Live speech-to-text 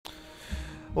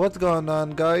What's going on,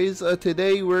 guys?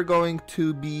 Today we're going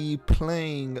to be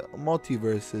playing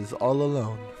Multierse all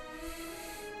alone.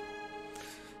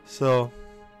 So,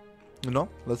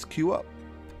 let's queue up.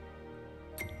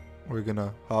 We're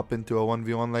gonna hop into a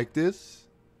 1v1 like this.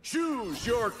 Choose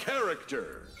your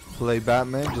character. Play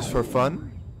Batman just for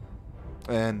fun.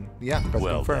 And yeah, press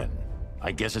confirm. Then,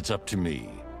 I guess it's up to me.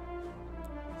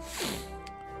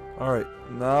 Alright,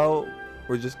 now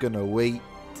we're just gonna wait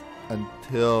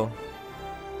until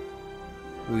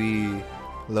we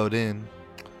load in.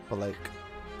 But like,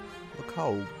 look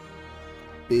how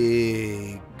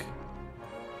big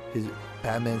his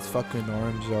Batman's fucking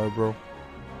arms are, bro.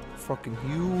 Fucking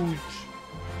huge.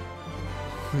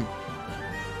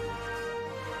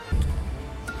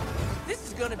 This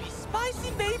is gonna be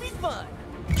spicy baby fun.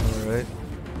 Alright.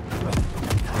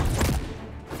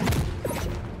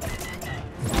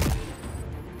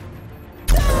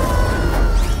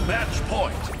 Match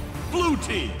point. Blue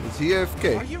team. Is he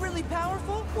AFK? Are you really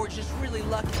powerful or just really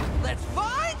lucky? Let's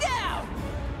find out!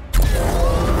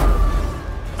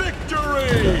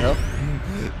 Victory! The hell?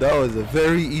 That was a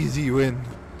very easy win.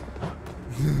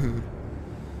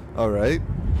 Alright.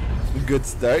 Good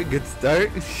start, good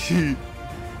start.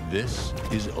 This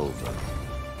is over.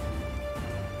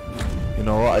 You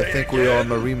know what? I think we owe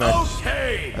him a rematch.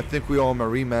 Okay. I think we owe him a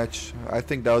rematch. I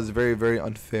think that was very, very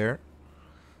unfair.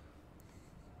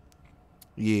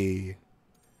 Yeah.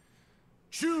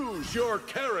 Choose your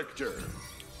character.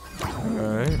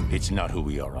 Alright. It's not who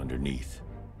we are underneath.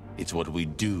 It's what we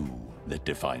do that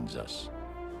defines us.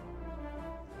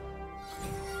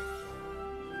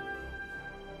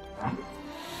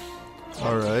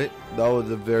 Alright. That was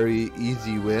a very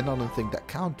easy win. I don't think that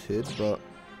counted, but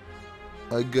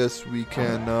I guess we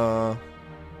can owe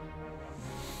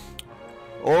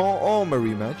him a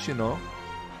rematch, you know.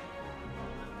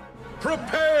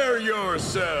 Prepare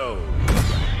yourself.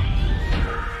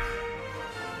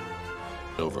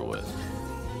 Over with.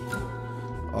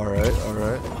 Alright,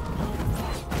 alright.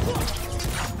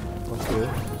 Okay.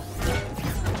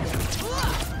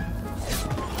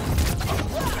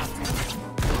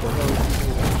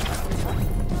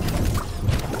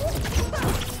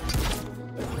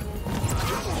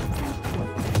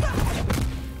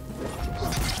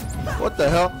 What the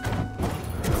hell?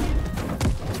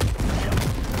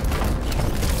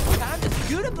 Time to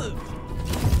scoot a boot.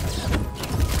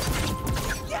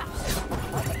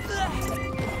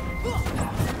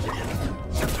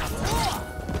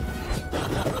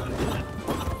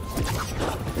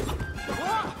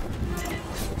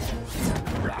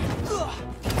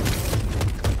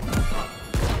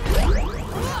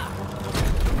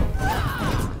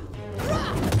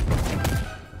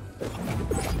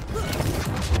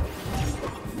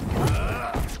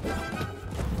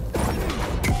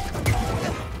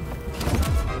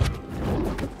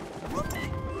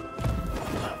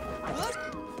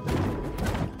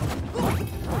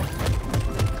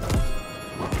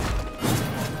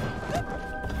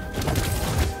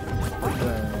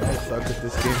 Suck at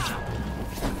this game.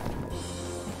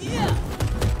 Yeah.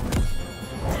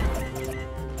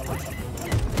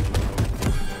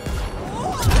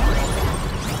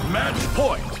 Match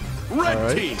point. Red All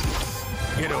right. team.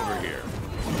 Get over here.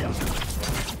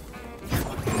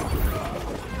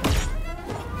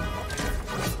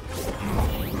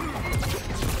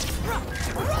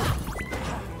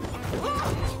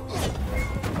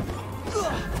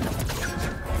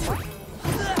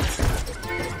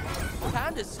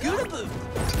 Time to scoot a boot.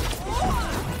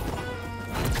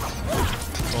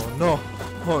 Oh no.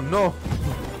 Oh no.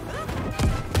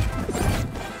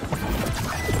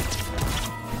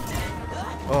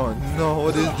 Oh no,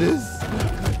 what is this?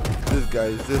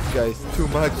 This guy's too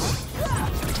much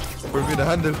for me to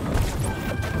handle.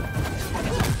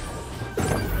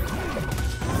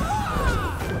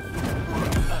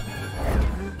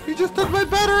 He just took my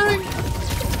battering!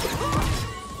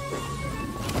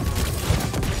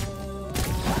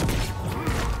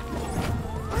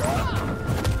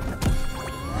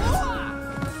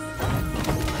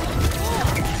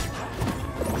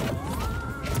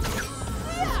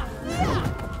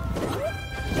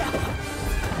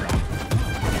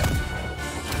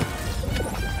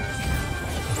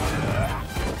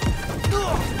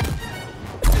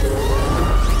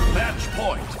 Match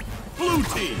point. Blue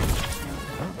team.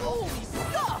 Holy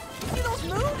stuff! See those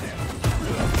moves?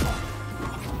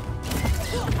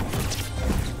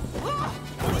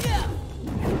 Yeah.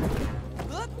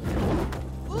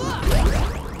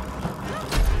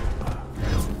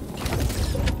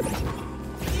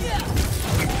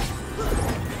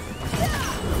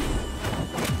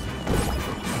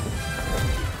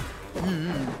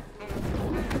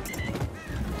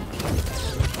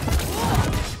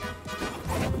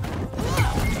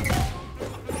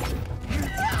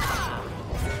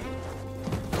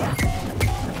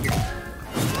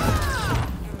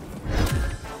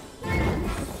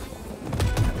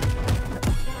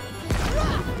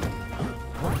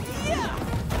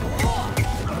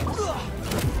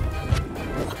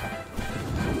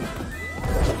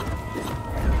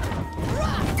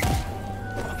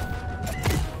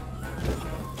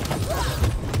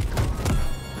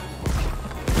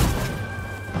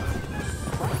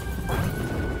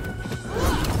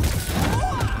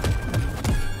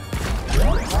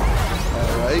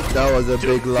 That was a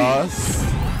big loss.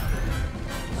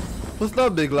 Well, it's not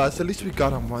a big loss. At least we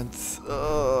got him once. Kind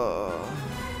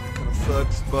of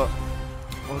sucks, but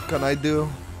what can I do?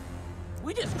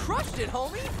 We just crushed it,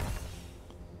 homie.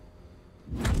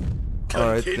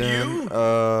 Alright then.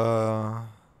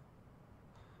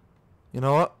 You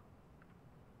know what?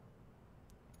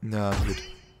 Nah, I'm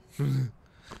good.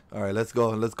 Alright, let's go.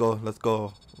 Let's go. Let's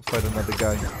go. Fight another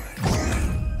guy.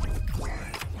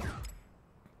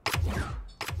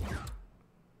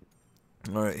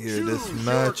 Alright, here, this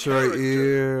match right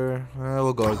here.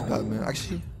 We'll go as Batman.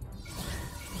 Actually,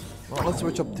 well, let's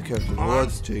switch up the character.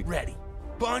 What's Jake? Ready.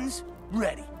 Buns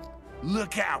ready.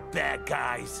 Look out, bad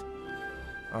guys.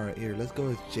 Alright, here, let's go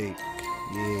with Jake.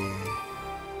 Yeah.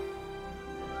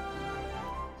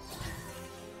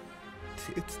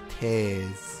 It's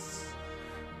Tez.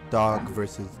 Dog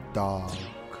versus dog.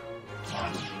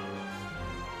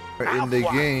 We're in the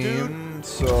game,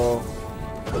 so.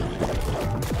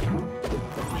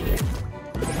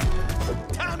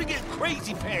 Time to get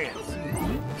crazy pants.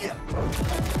 Yeah.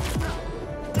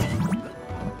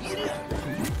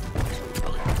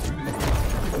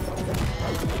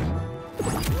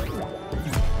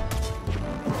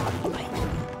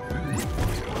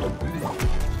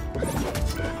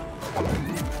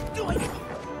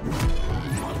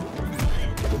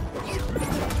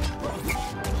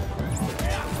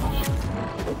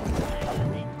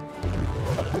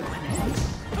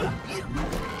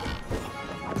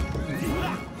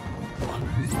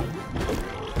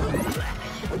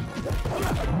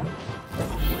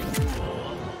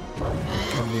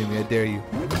 Come near me, I dare you.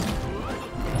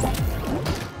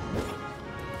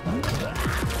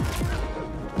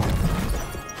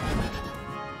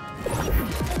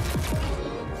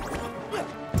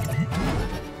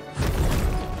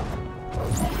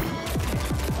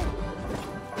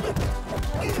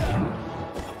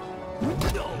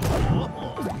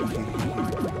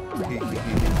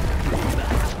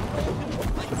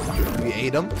 We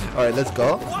ate him. All right, let's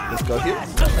go. Let's go here.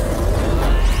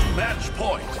 Match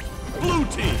point. Blue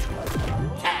team.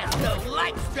 Have no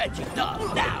light stretching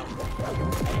dog now.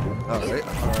 All right,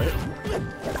 all right.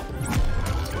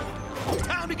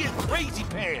 Time to get crazy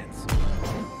pants.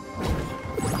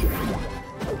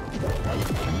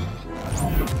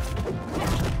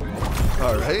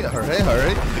 All right, all right, all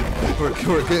right.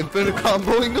 We're getting better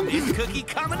comboing them. This cookie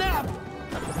coming up.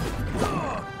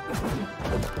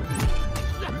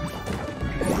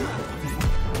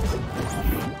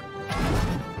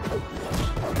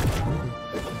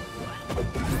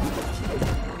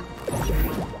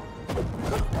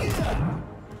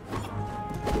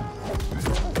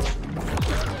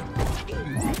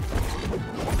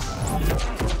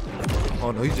 Oh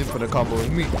no, he's in for the combo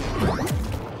with me.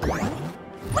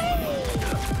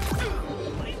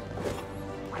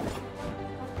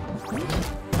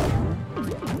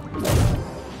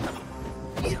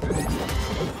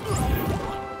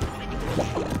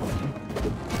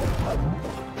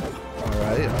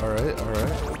 Alright, alright, alright.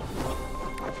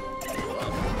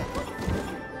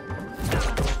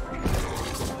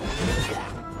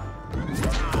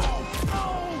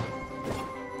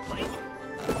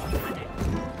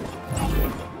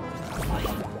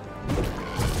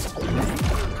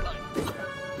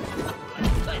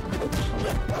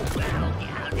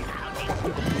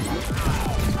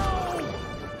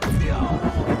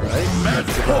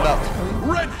 Match point.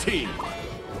 Red team.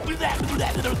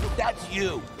 That's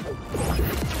you.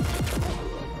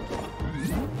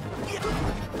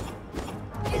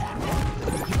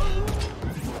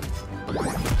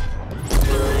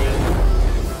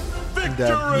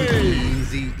 That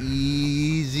Victory.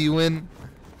 easy win.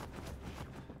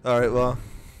 Alright, well.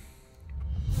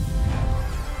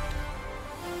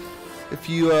 If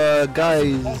you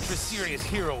guys Ultra serious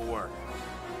hero work.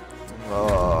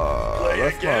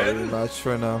 that's not really much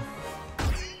for now.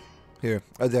 Here,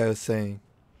 as I was saying,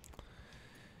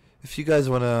 if you guys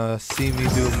wanna see me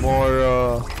do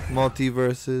more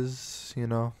multiverses, you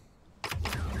know,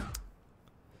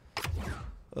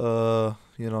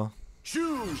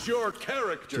 Choose your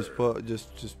character. just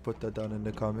put that down in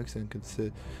the comics and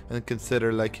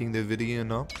consider liking the video, you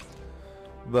know.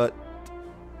 But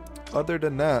other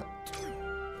than that,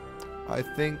 I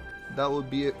think that would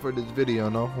be it for this video,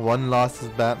 no? One loss as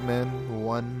Batman,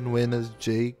 one win as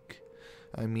Jake.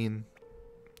 I mean,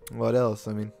 what else?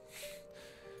 I mean,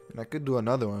 and I could do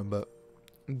another one, but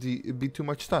it'd be too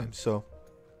much time. So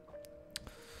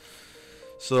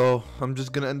I'm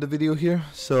just gonna end the video here.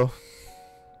 So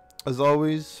as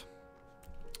always,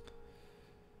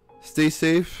 stay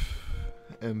safe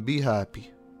and be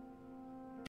happy.